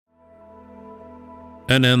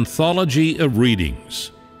An anthology of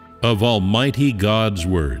readings of Almighty God's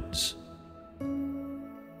words.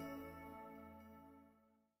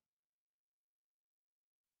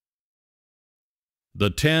 The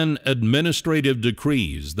 10 administrative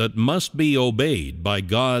decrees that must be obeyed by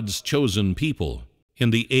God's chosen people in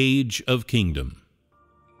the age of kingdom.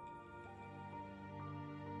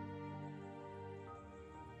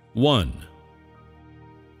 1.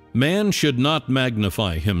 Man should not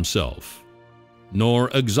magnify himself, nor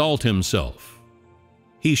exalt himself.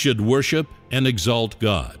 He should worship and exalt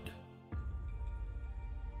God.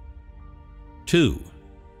 2.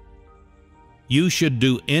 You should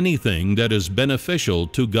do anything that is beneficial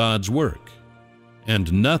to God's work,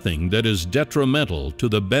 and nothing that is detrimental to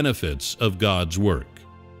the benefits of God's work.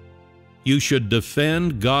 You should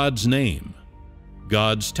defend God's name,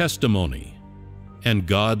 God's testimony, and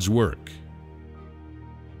God's work.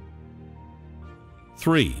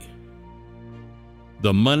 3.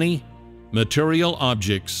 The money, material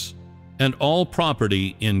objects, and all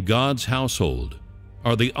property in God's household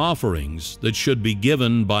are the offerings that should be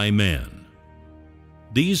given by man.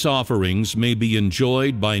 These offerings may be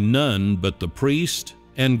enjoyed by none but the priest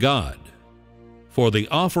and God, for the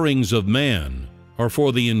offerings of man are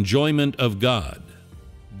for the enjoyment of God.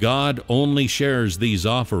 God only shares these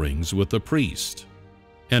offerings with the priest,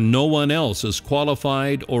 and no one else is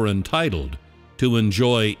qualified or entitled to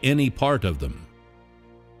enjoy any part of them.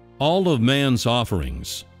 All of man's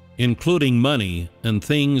offerings, including money and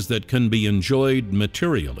things that can be enjoyed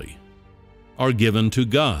materially, are given to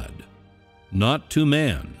God, not to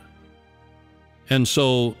man. And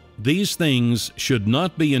so these things should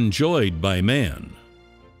not be enjoyed by man.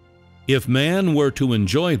 If man were to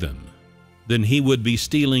enjoy them, then he would be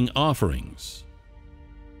stealing offerings.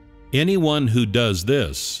 Anyone who does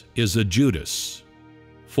this is a Judas,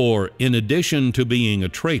 for in addition to being a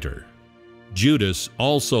traitor, Judas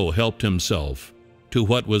also helped himself to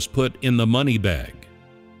what was put in the money bag.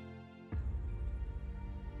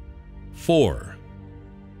 4.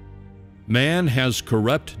 Man has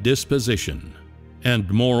corrupt disposition,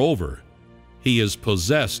 and moreover, he is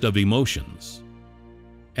possessed of emotions.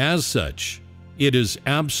 As such, it is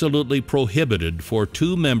absolutely prohibited for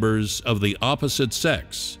 2 members of the opposite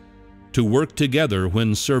sex to work together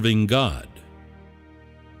when serving God.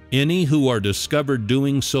 Any who are discovered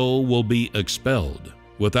doing so will be expelled,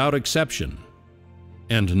 without exception,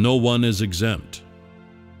 and no one is exempt.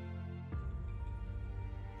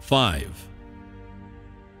 5.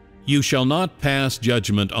 You shall not pass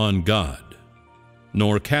judgment on God,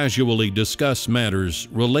 nor casually discuss matters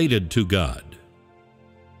related to God.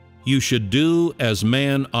 You should do as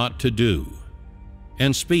man ought to do,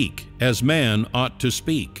 and speak as man ought to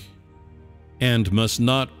speak, and must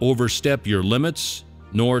not overstep your limits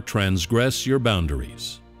nor transgress your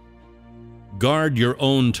boundaries. Guard your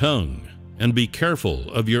own tongue, and be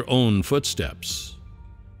careful of your own footsteps.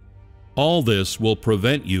 All this will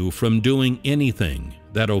prevent you from doing anything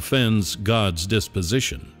that offends God's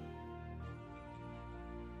disposition.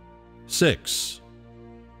 6.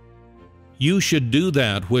 You should do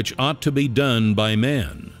that which ought to be done by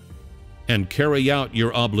man, and carry out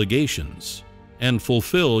your obligations, and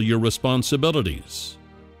fulfill your responsibilities,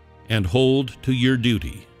 and hold to your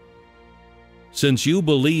duty. Since you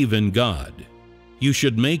believe in God, you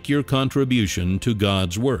should make your contribution to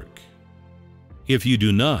God's work. If you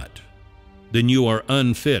do not, then you are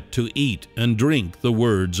unfit to eat and drink the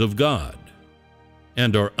words of God,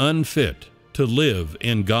 and are unfit to live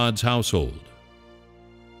in God's household.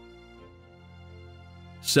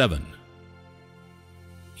 7.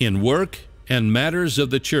 In work and matters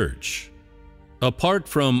of the church, apart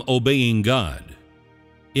from obeying God,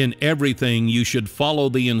 in everything you should follow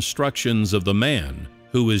the instructions of the man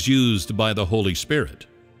who is used by the Holy Spirit.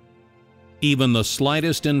 Even the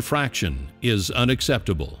slightest infraction is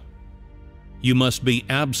unacceptable. You must be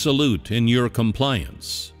absolute in your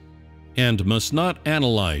compliance, and must not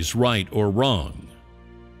analyze right or wrong.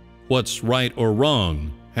 What's right or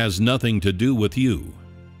wrong has nothing to do with you.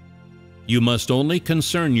 You must only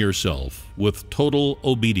concern yourself with total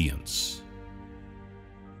obedience.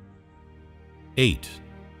 8.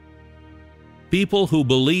 People who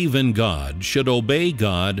believe in God should obey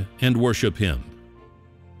God and worship Him.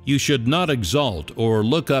 You should not exalt or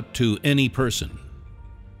look up to any person.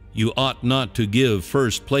 You ought not to give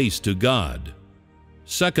first place to God,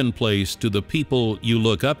 second place to the people you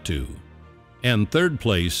look up to, and third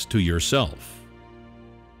place to yourself.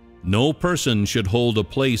 No person should hold a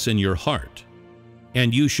place in your heart,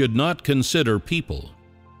 and you should not consider people,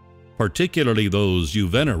 particularly those you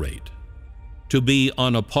venerate, to be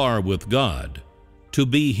on a par with God, to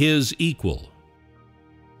be His equal.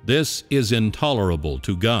 This is intolerable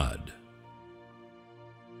to God.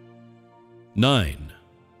 9.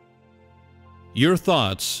 Your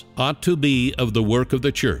thoughts ought to be of the work of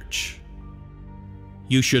the church.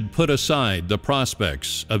 You should put aside the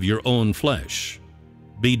prospects of your own flesh.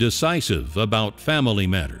 Be decisive about family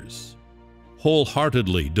matters.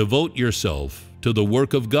 Wholeheartedly devote yourself to the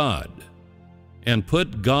work of God, and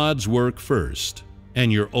put God's work first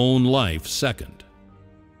and your own life second.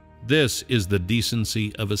 This is the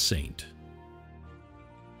decency of a saint.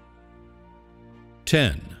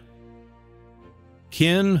 10.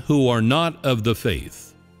 Kin who are not of the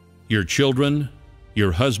faith, your children,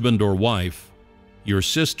 your husband or wife, your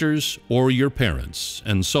sisters or your parents,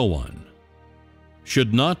 and so on,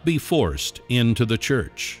 should not be forced into the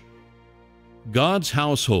church. God's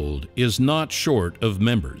household is not short of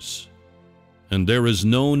members, and there is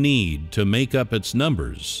no need to make up its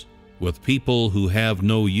numbers with people who have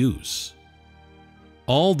no use.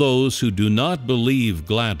 All those who do not believe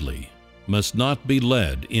gladly must not be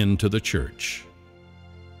led into the church.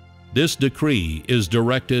 This decree is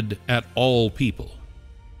directed at all people.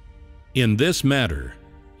 In this matter,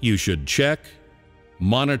 you should check,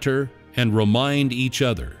 monitor, and remind each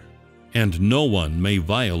other, and no one may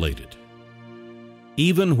violate it.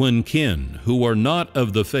 Even when kin who are not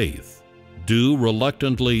of the faith do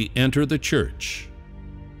reluctantly enter the church,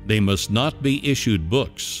 they must not be issued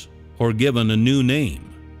books or given a new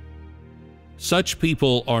name. Such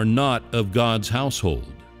people are not of God's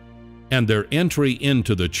household, and their entry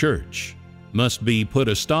into the church must be put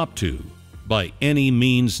a stop to by any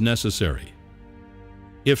means necessary.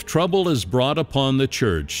 If trouble is brought upon the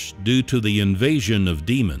church due to the invasion of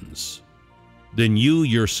demons, then you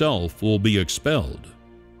yourself will be expelled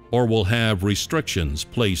or will have restrictions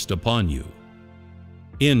placed upon you.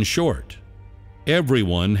 In short,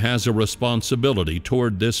 everyone has a responsibility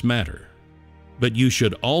toward this matter, but you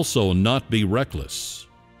should also not be reckless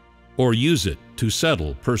or use it to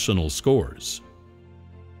settle personal scores.